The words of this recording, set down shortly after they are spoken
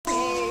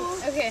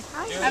Okay.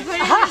 I put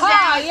it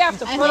down. You have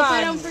to put I hope on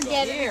I don't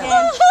forget it again.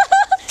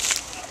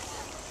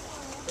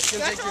 We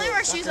have to leave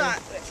our shoes on.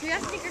 We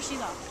have to take our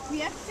shoes off. We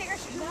have to take our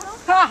shoes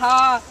off?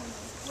 Haha.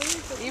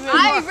 Even more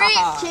I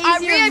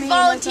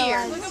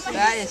volunteer.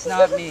 That is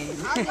not me.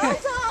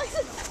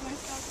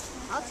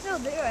 I'll still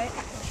do it.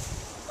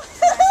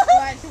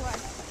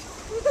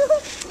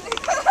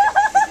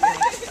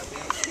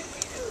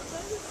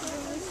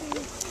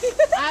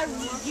 I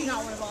do not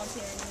want to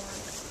volunteer anymore.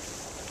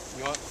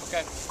 You want?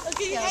 Okay.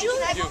 Okay, You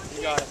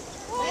got it.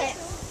 Okay.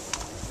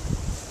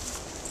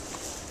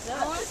 I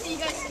want to see you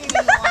guys swim in the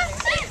water.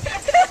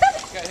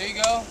 Okay, here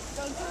you go.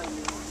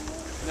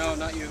 No,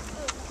 not you.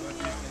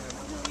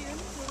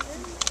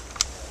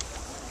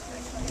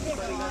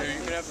 Here,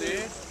 you can have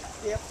these.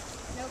 Yep.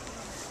 Nope.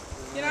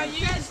 You know,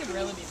 you guys should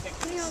really be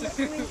picking this.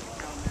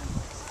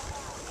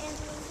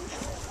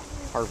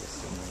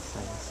 Harvesting these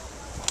things.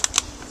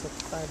 It's up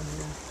to 5 in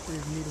here. We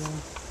need one.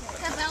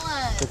 Cabela.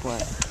 Pick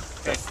one.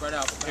 Okay, spread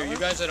out. Here, you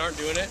guys that aren't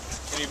doing it,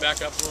 can you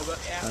back up a little bit?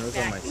 Those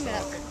are my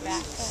socks.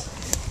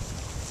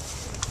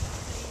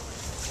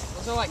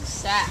 Those are like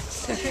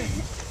sacks.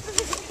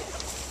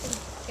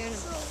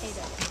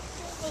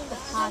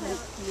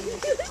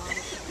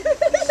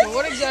 So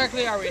what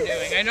exactly are we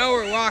doing? I know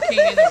we're walking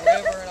in the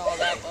river and all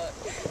that, but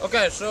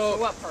Okay, for so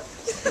what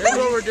purpose? here's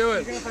what we're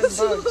doing. We're gonna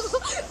find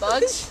bugs.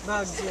 Bugs?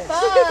 Bugs, yes.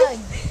 Bug.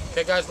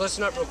 Okay, guys,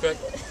 listen up real quick.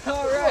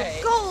 All right.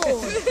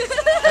 Gold.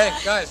 Hey,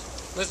 guys,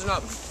 listen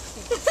up.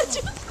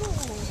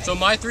 So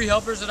my 3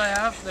 helpers that I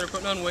have that are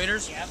putting on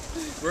waders,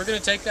 we're gonna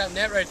take that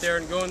net right there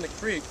and go in the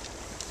creek,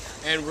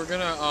 and we're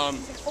gonna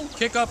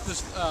kick up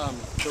this,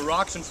 the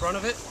rocks in front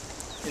of it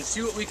and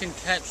see what we can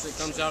catch that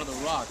comes out of the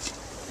rocks,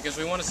 because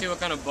we want to see what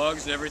kind of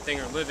bugs and everything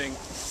are living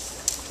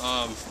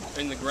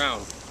in the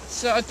ground.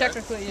 So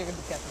technically you're going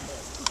to be catching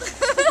bugs.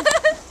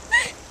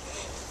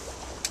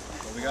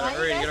 Well, we gotta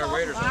hurry and get our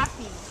waders on. They're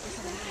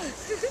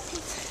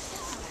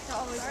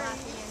always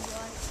laughing,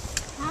 Angela.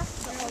 Huh?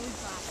 They're always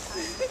laughing.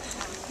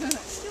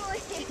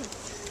 Julian.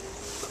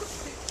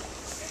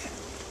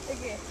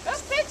 Okay. That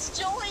fits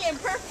Julian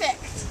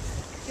perfect.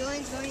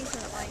 Julian's going to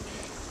the light.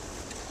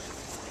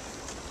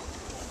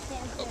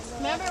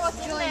 Remember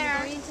what's in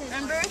there?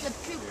 Remember the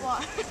poop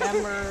water.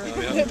 Remember.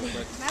 Remember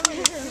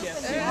the poop Yes,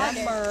 in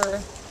the water.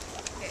 remember.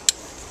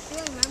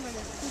 Julian, remember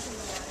the poop in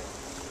the water.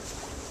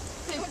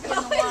 Poop in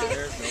the water.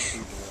 There's no poop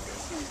in the water.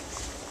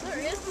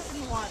 There is poop in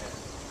the water.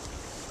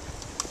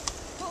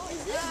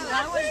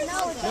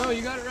 No,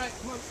 you got it right.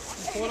 Come on,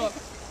 pull it up. You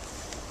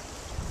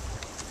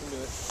can do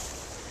it.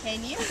 Can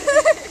you?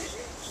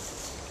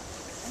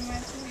 I'm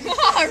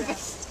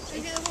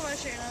gonna pull my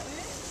shirt up.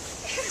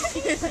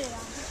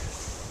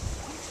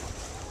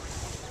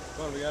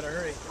 Come on, we gotta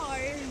hurry.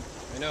 Hard.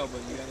 I know,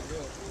 but you gotta do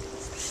it.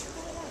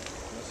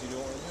 Unless you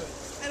don't want to do it.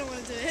 I don't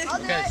want to do it.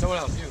 Okay, someone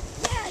else, you.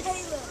 Yeah,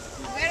 we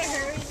gotta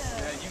hurry though.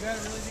 Yeah, you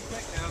gotta really be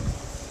quick now.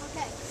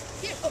 Okay.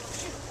 Here. Oh,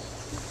 shit.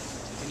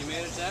 Can you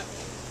manage that?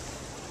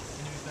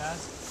 Can you be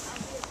fast?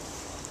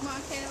 Come on,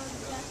 Kayla.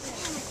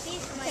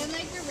 My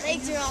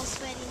legs are all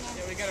sweaty now.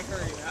 Yeah, we gotta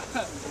hurry now.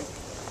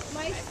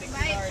 My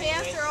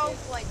pants are all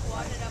like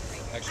wadded up right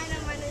now. Actually, I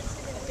know mine is.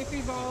 I think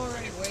we've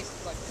already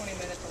wasted like 20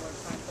 minutes of our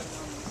time putting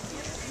on these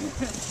gear.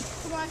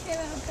 Come on,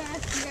 Kayla, I'm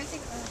fast. You guys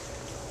take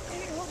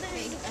hold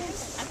it.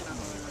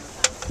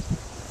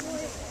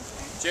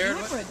 Jared,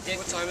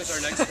 what time is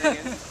our next thing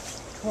in?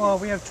 Well,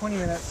 we have 20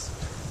 minutes.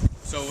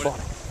 So what?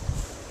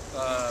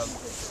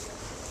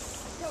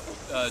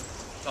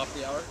 Top of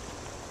the hour?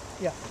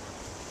 Yeah.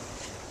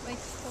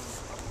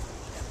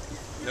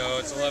 No,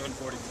 it's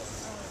 11:40.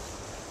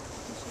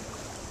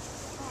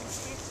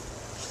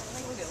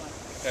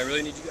 Okay, I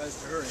really need you guys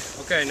to hurry.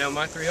 Okay, now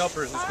my 3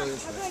 helpers, let's go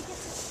this way.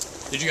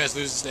 Did you guys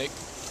lose the snake?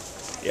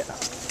 Yeah.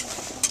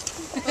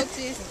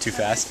 Too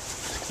fast?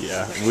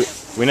 Yeah.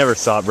 We never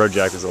saw it. Bro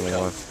Jack was the only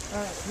one.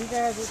 You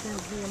guys are going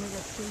to be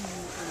omega 3.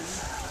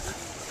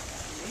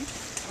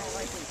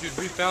 Dude,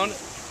 we found,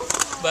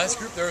 last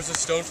group, there was a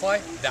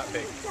stonefly that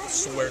big. I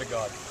swear to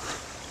God.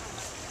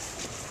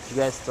 Did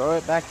you guys throw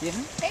it back in?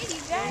 Hey,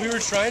 DJ. We were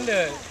trying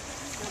to,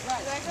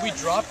 we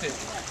dropped it.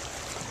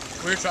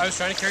 I was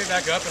trying to carry it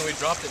back up and we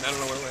dropped it and I don't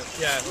know where it went.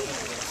 Yeah. That's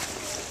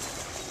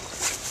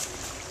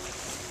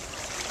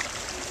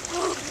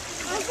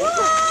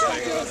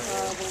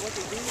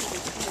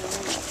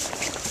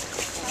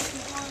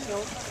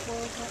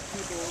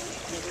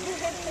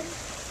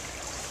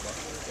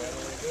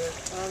it.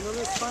 No,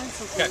 that's fine.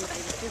 So Okay.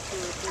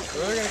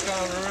 We're going to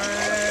come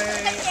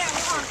right.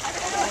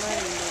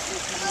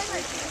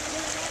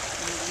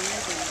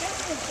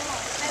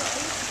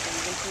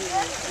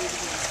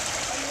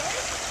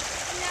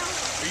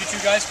 Are you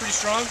 2 guys pretty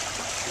strong?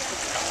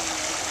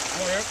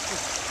 Come over here.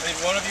 I need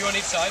 1 of you on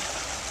each side.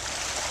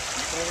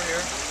 Come over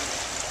here.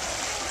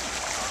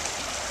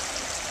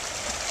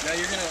 Now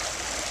you're gonna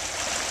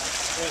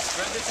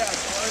spread this out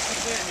as far as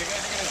you can. You guys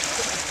are gonna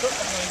put this foot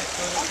behind it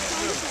so they can't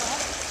move.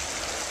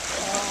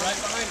 Right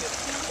behind it.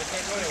 They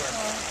can't go anywhere.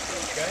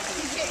 Okay?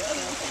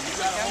 You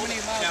gotta hold it.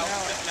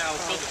 Now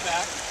tilt it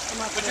back.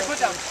 Put your foot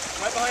down.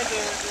 Right behind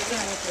the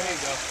there you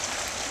go.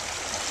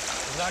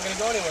 It's not going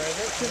to go anywhere, is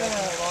it? You guys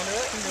can hold on to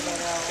it?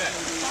 Okay.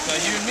 So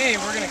you and me,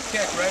 we're going to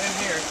kick right in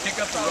here, kick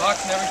up the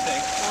rocks and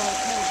everything.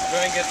 Go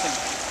ahead and get some.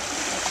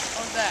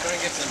 What's that? Go ahead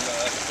and get some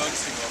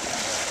bugs to go.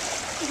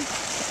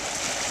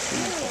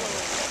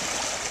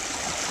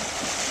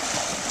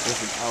 This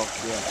is elk,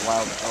 yeah,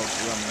 wild elk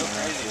running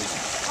around.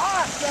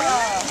 Awesome!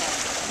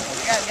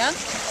 You got a gun?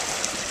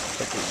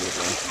 That's a good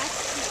one.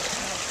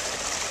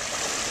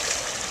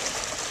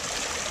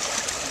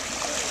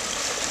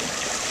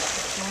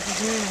 So what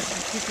you're doing is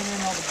you're kicking in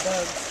all the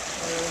bugs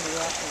that are in the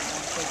rock right now.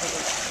 So the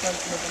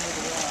bugs live under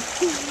the rock.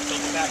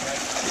 Tilt it back,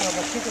 right? So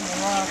by kicking the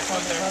rocks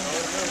on the bugs,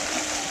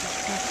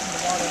 just push in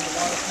the water, and the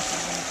water pushes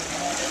them into the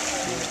net.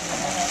 And into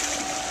the net,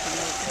 so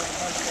you'll kill the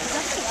bugs there.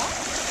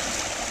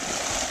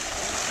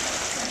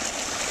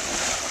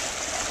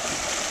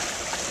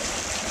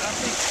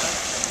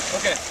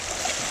 Okay.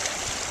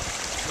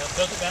 Now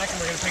tilt it back and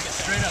we're going to pick it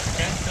straight up,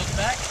 okay? Tilt it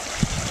back.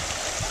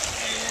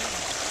 And...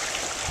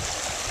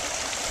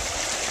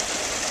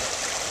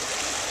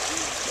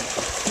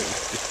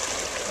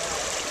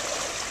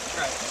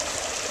 Alright.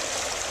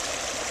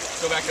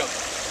 Go back up.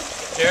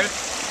 Jared?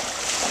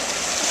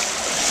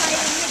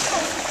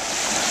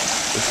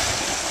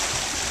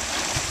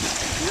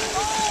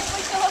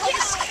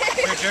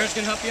 Here, Jared's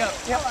going to help you out.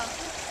 Yep.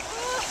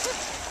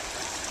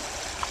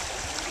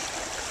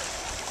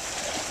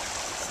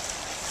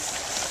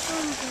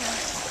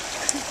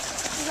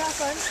 Is that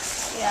fun?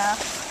 Yeah.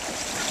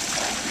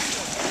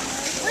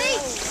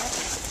 Wait!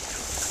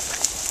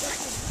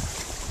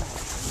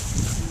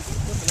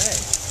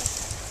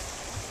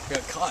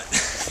 Got caught.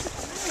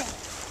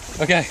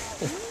 Okay.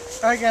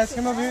 Alright guys,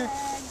 come over here.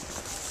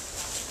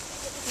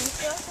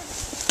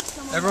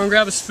 Everyone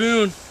grab a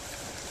spoon.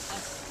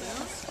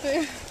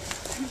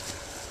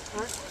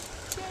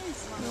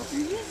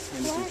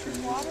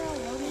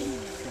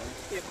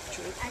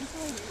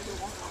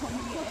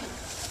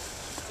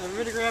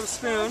 Everybody grab a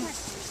spoon.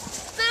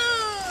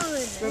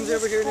 Spoon! Spoon's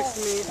over here next to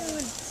me.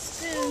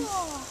 Spoon.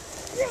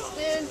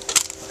 Spoon.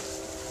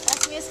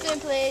 Pass me a spoon,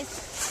 please.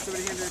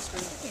 Somebody hand her a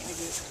spoon.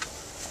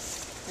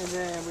 And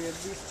then we have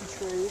these two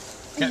trays.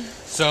 Okay.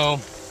 So,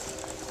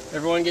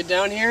 everyone get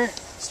down here.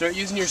 Start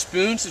using your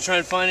spoons to try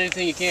and find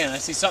anything you can. I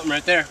see something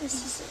right there. What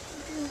is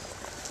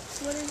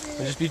it?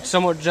 And just be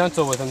somewhat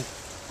gentle with them.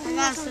 I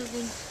got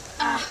something.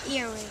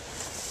 Earring.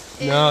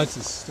 No, it's a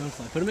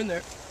stonefly. Put them in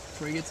there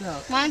before he gets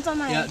out. Mine's on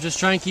my Yeah, just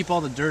try and keep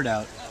all the dirt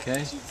out,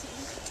 okay?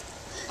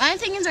 Mine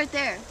thing is right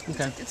there.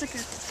 Okay. It's like a...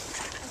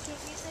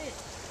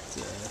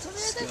 Yeah, that's a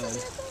scud.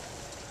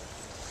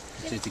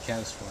 It's a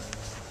caddis fly.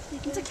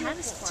 It's a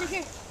caddis.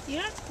 Here. You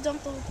don't have to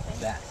dump the whole thing.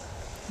 That.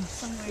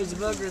 Somewhere. There's a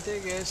bug right there,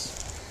 guys.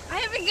 I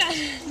haven't got it.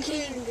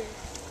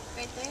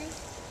 Right there?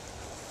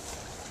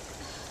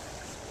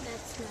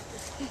 That's not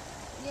the...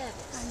 Yeah,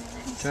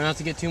 that's... Try not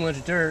to get too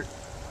much dirt.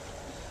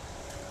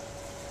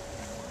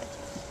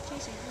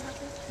 Jason, you got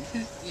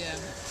this? Yeah.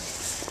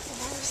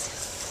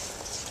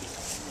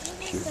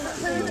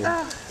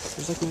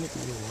 There's like one that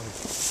can be in water.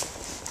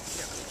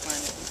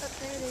 Up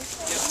there it is.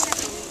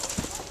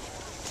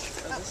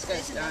 Oh, this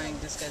guy's dying.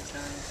 This guy's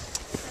dying.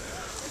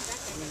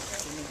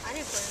 I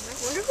didn't put him there.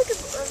 Wonder if we could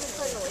put him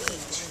in the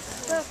leech.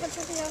 Put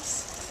something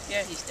else.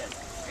 Yeah, he's dead.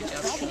 Great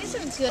job.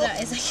 He's good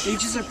at it.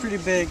 Leeches are pretty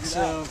big,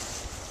 so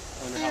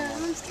Yeah,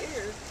 I'm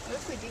scared. What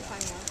if we do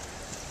find one?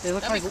 they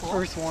look That'd like be cool.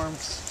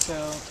 earthworms. So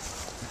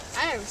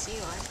I never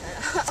seen one.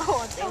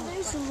 Oh,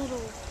 there's a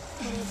little...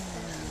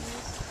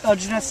 oh,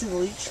 did you not see the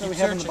leech that we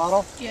have in the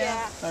bottle?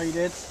 Yeah. Oh, you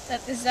did?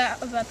 Is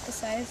that about the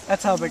size?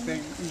 That's how big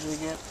they usually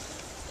get.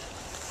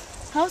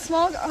 How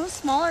small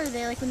are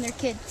they, like when they're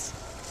kids?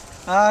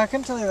 I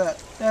couldn't tell you that.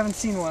 I haven't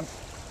seen one.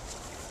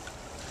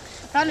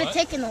 Found a What?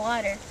 tick in the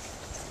water.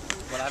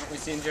 What haven't we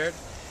seen, Jared?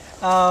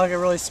 Like a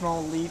really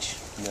small leech.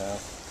 No.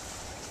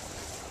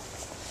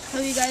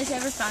 Have you guys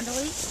ever found a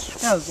leech?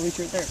 Yeah, there's a leech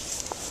right there.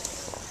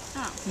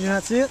 Oh. Did you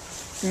not see it?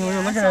 You were Yeah,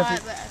 I looking saw at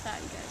it, but I thought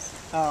you guys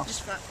Oh.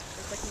 just found it.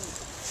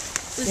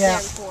 It was Yeah.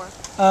 there before.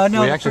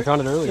 No. We the actually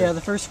found it earlier. Yeah,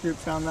 the first group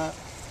found that.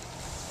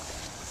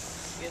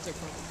 You guys are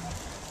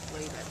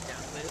probably lay that down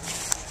a bit.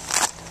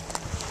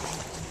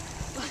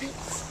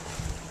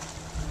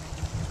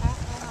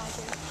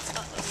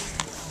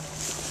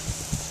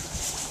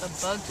 A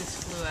bug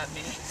just flew at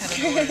me. I don't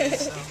know what it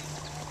is, so.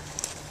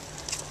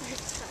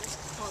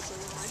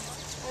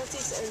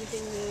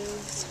 Everything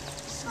moves.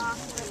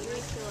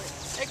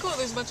 Hey, cool,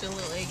 there's a bunch of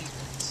little eggy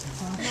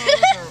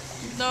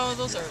things. No,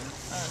 those are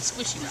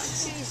squishy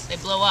rocks. They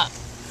blow up.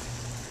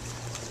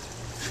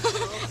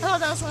 Oh,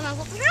 that was when I was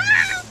like,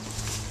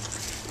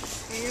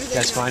 You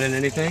guys finding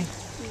anything?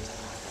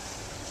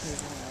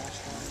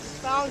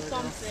 found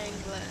something,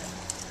 but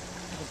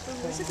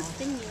there's like a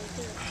thing right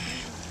there.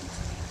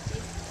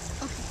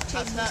 Okay,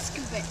 Chase, let's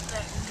scoop it.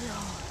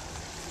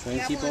 Try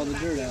and keep all the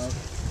dirt out.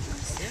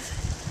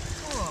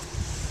 Cool.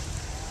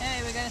 Hey,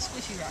 we got a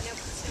squishy rock.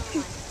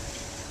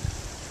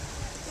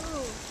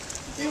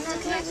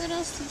 What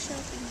else do you show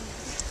me?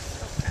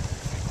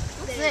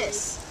 What's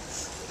this?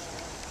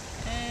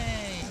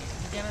 Hey,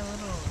 we got a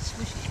little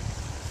squishy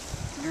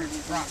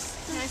rock.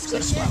 Can I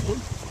squish it?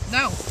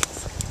 No.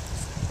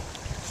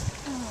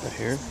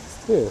 Here?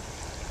 Yeah.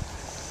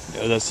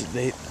 No,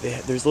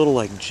 there's little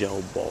like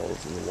gel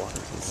balls in the water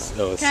sometimes.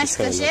 Oh, it's Can I just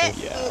kinda squish it?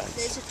 Yeah. Oh,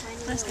 there's a tiny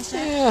Let's one.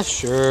 squish it. Yeah,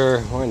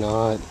 sure. Why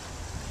not?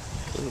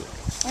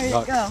 Where did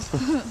Got- it go?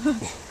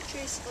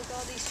 Trace, look at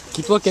all these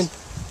Keep fingers. looking.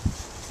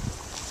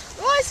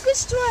 Oh, I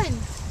squished one.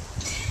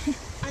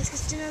 I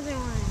squished another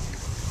one.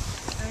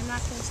 I'm not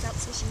gonna stop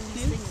swishing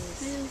these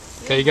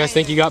fingers. Okay, you guys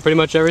think you got pretty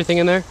much everything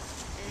in there?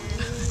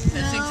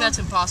 I think that's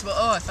impossible.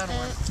 Oh, I found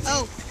one.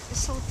 Oh,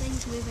 this whole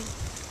thing's moving.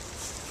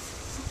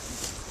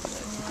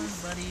 Come on,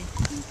 buddy.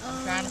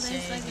 I'm trying to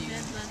save you.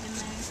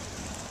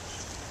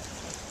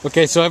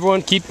 Okay, so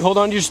everyone hold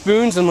on to your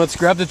spoons and let's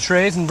grab the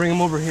trays and bring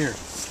them over here.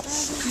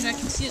 Dude, I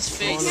can see his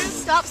face.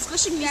 Stop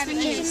squishing these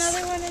fingers. There's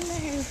another one in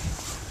there.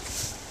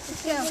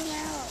 Let's go.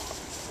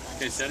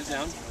 Okay, set it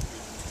down.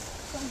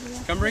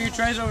 Come bring your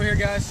trays over here,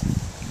 guys.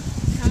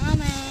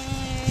 Coming.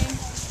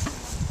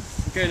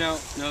 Okay, no,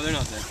 they're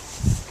not there.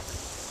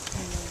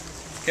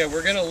 Okay,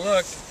 we're gonna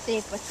look.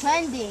 They're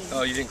pretending.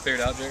 Oh, you didn't clear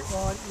it out, Jerry?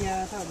 Well,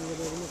 yeah, I thought we were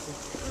missing.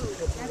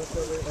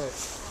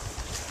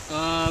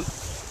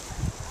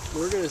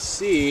 We're gonna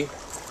see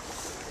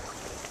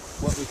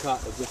what we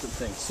caught of different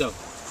things. So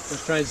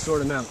let's try and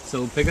sort them out. So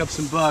we'll pick up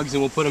some bugs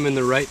and we'll put them in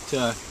the right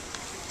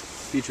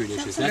petri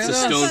dishes. That's a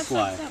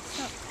stonefly.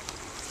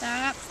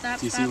 Stop.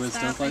 Do you see where the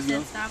stoneflies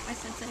go? Stop. I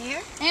said sit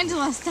here.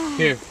 Angela, stop.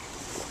 Here,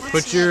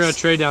 put your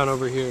tray down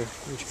over here.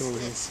 Why don't you come over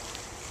here?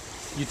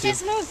 You too.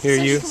 Yes, move. Here,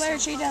 So you. can lay your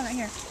tree down right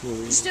here.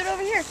 Just do it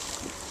over here.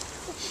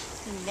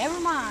 Never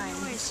mind.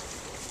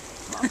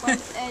 Up on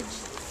the edge.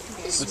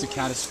 What's a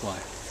caddisfly?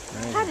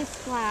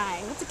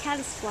 Caddisfly. What's a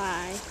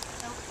caddisfly?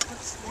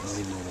 I'll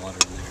need more water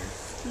in there.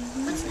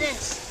 What's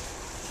this?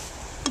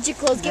 Did your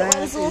clothes get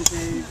wet as well?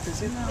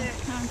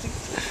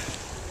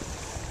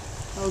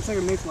 Oh, looks like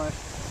a mayfly.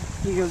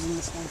 He goes in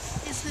this one.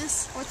 Is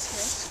this? What's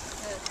this?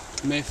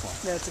 Mayfly.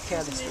 Yeah, it's a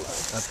caddisfly.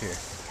 Up here.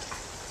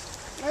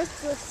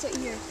 Let's sit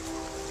here.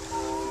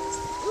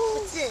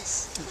 What's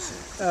this?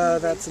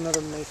 That's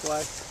another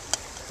mayfly.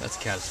 That's a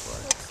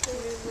caddisfly.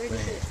 Right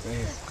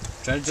here.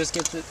 Try to just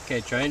get the.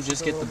 Okay, try and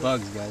just get the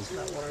bugs, guys. You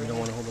don't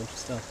want a whole bunch of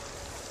stuff.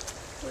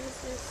 What is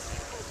this?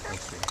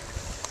 Thank you.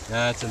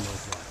 That's a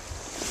mayfly.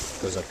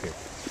 Goes up here.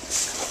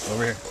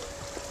 Over here.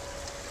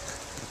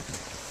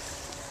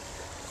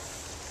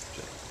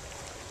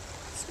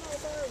 Small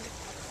bug.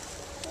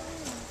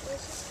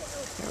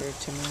 We have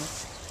 2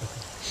 minutes.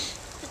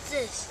 What's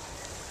this?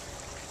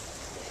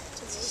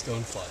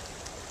 Stonefly.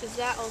 Is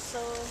that also?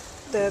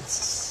 That's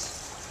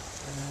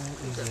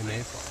Is that a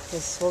mayfly?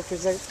 this look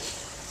is like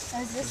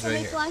Is this It's a right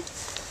here. mayfly?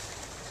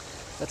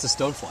 That's a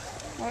stonefly.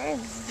 Where is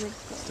it?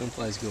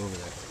 Stoneflies go over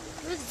there.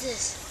 What is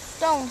this?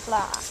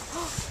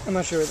 Stonefly. I'm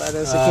not sure what that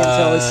is. I can't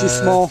tell. It's too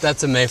small.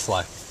 That's a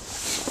mayfly.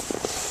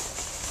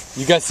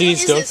 You guys see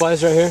these What is this?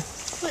 stoneflies right here?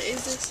 What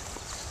is this?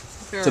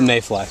 It's a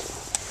mayfly.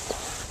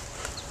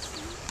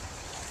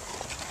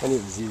 I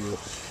need 0.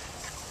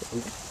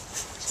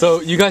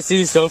 So you guys see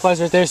these stoneflies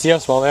right there? See how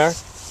small they are?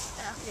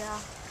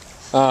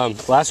 Yeah.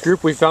 Last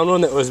group we found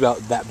one that was about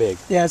that big.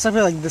 Yeah, it's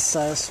something like this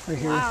size right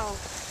here. Wow.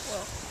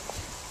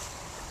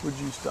 Would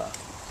you stop?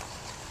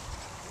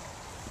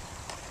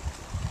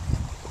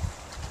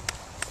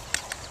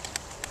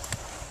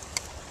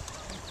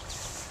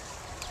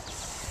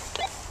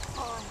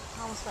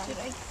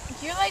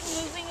 You're like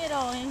moving it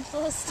all,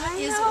 Angela. Stop. What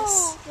is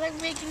this? You're like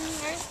making an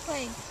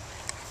earthquake.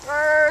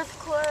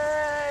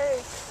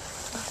 Earthquake.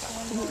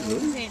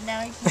 Okay,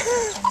 now you can't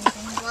touch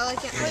anything. Well, I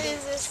can't. What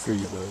is this? Screw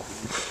you both.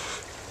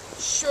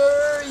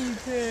 Sure you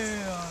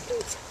can.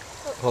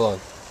 Hold on.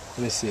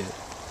 Let me see it.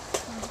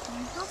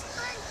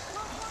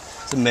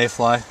 It's a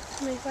mayfly.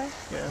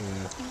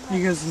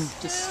 He goes in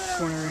this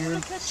corner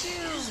right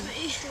here.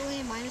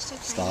 Really, mine is so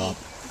tiny. Stop.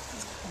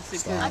 I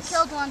Stop.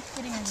 killed one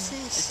sitting in What's here.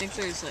 I this? think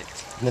there's like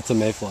That's a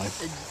mayfly.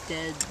 a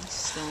dead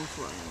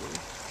stonefly under.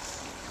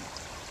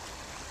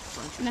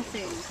 Bunch of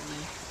Nothing. bugs in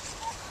there.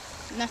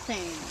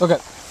 Nothing. Okay.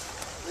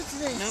 What's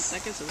this? Nope,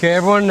 that gets Okay,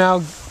 everyone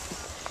now.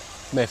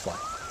 Mayfly.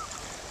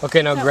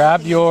 Okay, now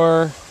grab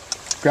your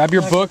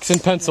books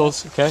and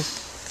pencils. Okay.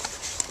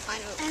 I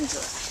know.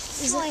 Angela.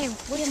 Is it?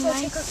 Let's go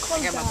take our I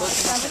clothes got my off. book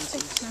and my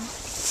pencils.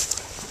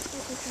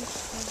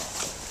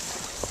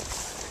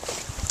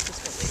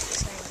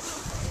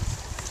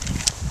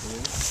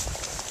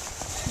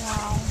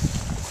 Wow.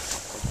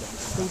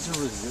 Things are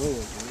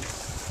resilient, dude.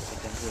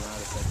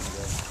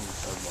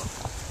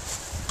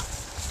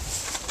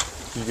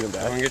 Can you get them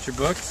back? Want to get your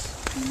books?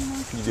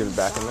 Can you get them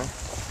back in there?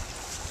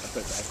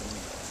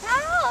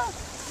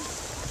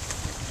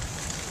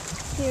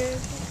 Here.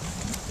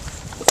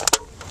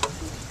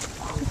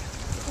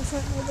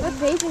 What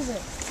page is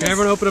it? Okay,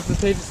 everyone open up the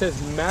page that says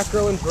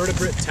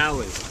macroinvertebrate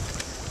tally.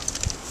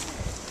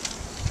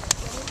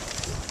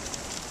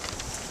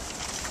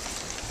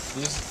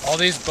 All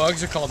these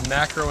bugs are called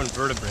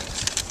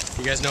macroinvertebrates.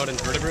 You guys know what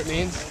invertebrate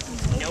means?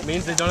 It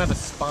means they don't have a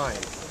spine.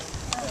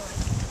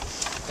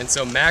 And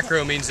so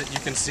macro means that you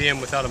can see them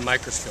without a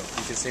microscope.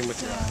 You can see them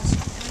with your eyes.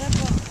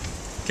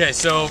 Okay,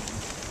 so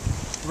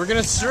we're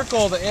going to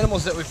circle the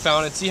animals that we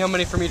found and see how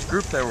many from each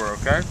group there were,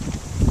 okay?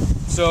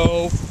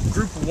 So,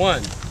 group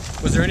 1.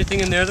 Was there anything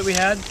in there that we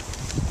had?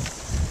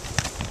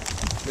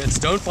 We had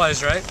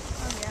stoneflies, right?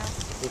 Oh, yeah.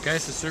 Okay,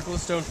 so circle the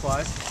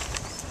stoneflies.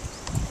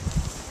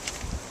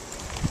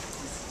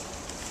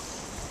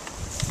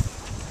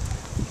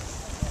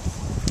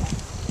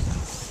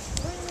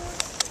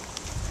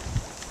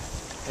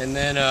 And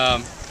then,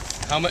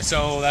 how much?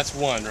 So that's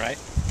 1, right?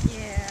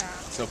 Yeah.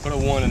 So put a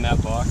 1 in that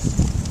box.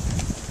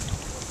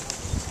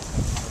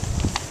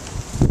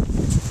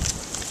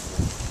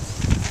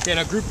 Okay,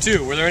 now group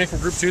 2. Were there any from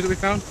group 2 that we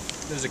found?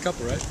 There's a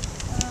couple, right? I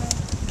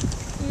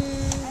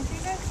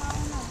think I found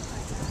one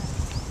like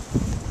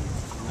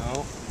that.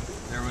 No.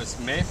 There was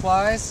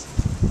mayflies,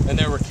 and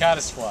there were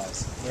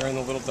caddisflies. They're in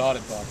the little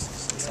dotted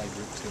boxes inside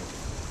group 2.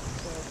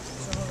 So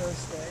some of those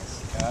guys.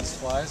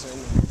 Caddisflies are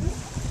in there.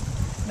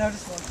 No,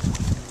 just one.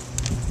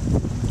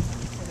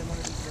 And then one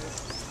of these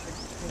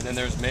guys. And then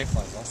there's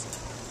mayflies also.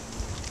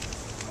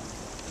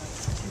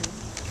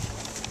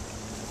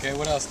 Okay,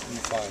 what else did we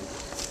find?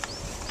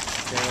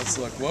 Okay, let's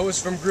look. What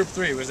was from group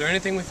 3? Was there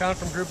anything we found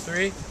from group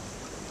 3?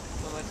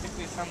 Well, I think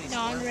we found these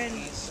Non-red.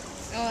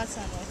 square Oh, that's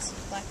not what's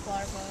black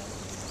flower bug.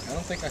 I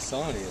don't think I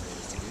saw any of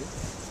those, did you?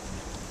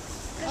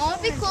 Oh,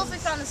 it'd be cool if we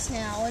found a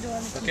snail. I don't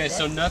want to keep Okay, it.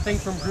 so nothing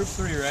from group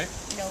 3, right?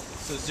 Nope.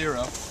 So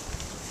 0.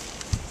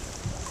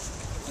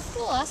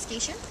 Cool,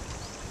 station.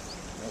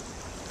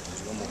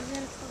 There's one more.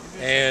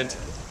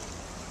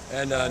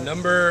 And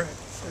number,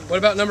 what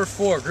about number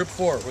 4, group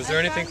 4? Was there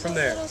anything from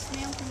there?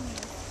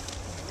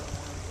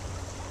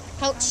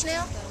 Pouch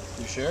snail?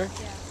 You sure?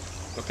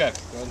 Yeah. Okay,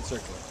 go ahead and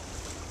circle it.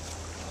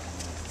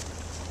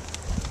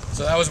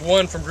 So that was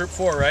 1 from group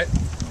 4, right?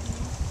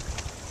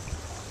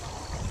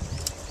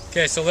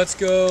 Okay, so let's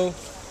go,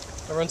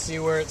 everyone see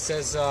where it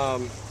says,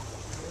 right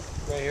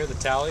here, the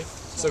tally.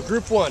 So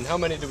group 1, how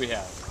many do we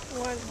have?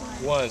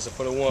 1, so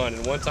put a 1.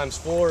 And 1 times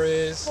 4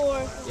 is?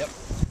 4. Yep.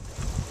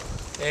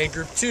 And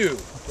group 2,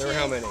 there were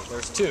how many?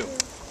 There's 2.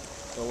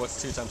 So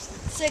what's 2 times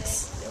 3?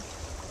 6. Yep.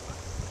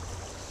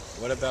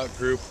 What about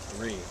group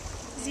 3?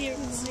 0.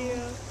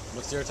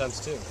 What's 0 times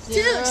 2? 2.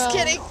 Just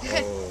kidding.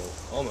 Oh,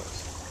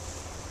 almost.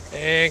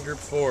 And group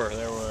 4,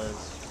 there was?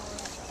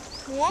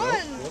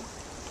 1. Nope.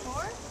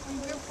 4?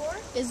 Group 4?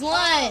 Is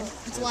 1.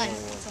 It's 1.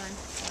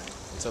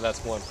 So that's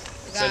 1.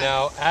 So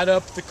now add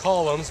up the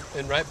columns,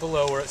 and right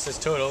below where it says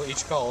total,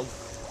 each column,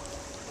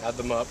 add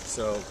them up.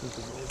 So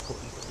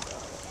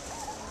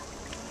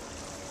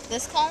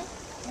This column?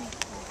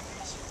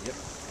 yep.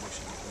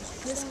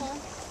 This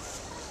column?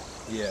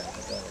 Yeah.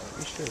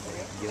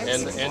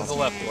 And the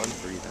left one.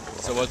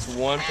 So what's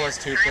 1 plus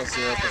 2 plus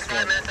 0 plus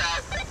 1?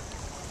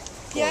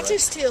 The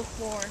answer's 2.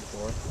 4.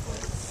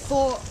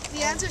 4.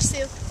 The answer's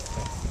 2.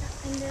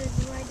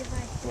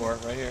 4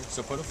 right here.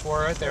 So put a 4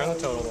 right there on the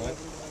total line.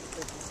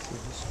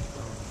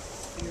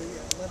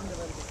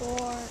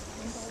 4.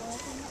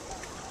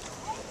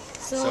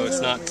 So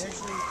it's not.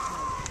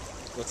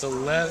 What's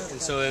 11?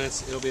 So then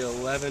it'll be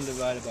 11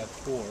 divided by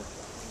 4.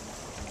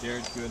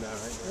 Jared's doing that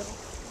right now.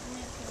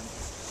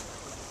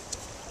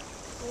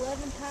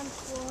 11 times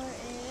 4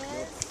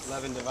 is...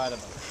 11 divided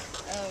by.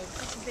 Oh,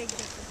 that's a big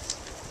difference.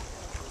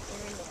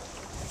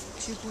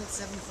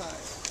 2.75.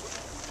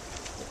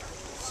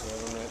 So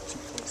I'm at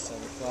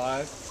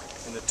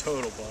 2.75 in the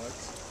total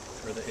box,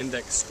 or the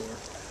index score.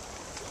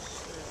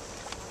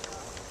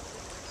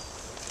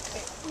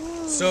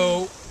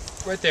 So,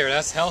 right there,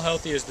 that's how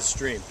healthy is the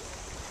stream.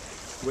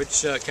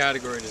 Which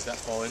category does that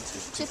fall into?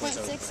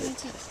 2.6 and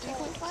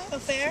 2.5? A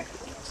fair?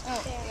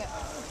 Oh, yeah.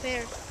 A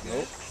fair.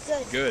 Nope.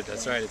 Good,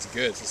 that's right, it's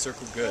good. It's a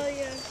circle good. Oh,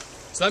 yeah.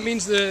 So that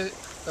means the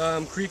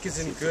creek is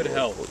in good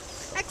health,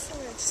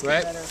 Excellent.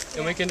 right?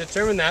 And we can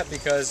determine that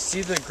because,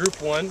 see the group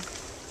 1,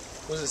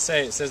 what does it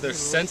say? It says they're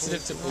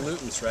sensitive to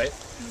pollutants, right?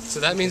 So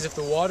that means if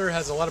the water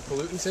has a lot of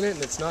pollutants in it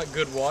and it's not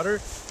good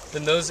water,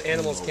 then those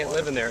animals can't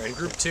live in there. In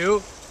group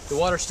 2, the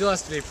water still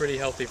has to be pretty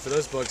healthy for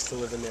those bugs to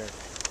live in there.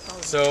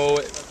 So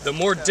the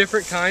more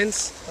different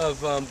kinds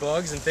of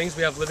bugs and things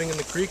we have living in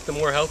the creek, the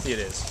more healthy it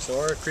is. So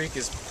our creek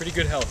is pretty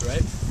good health,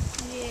 right?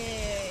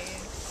 Yay.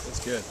 That's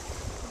good.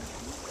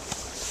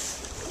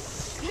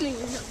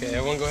 Okay,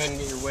 everyone go ahead and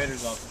get your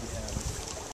waders off if you have.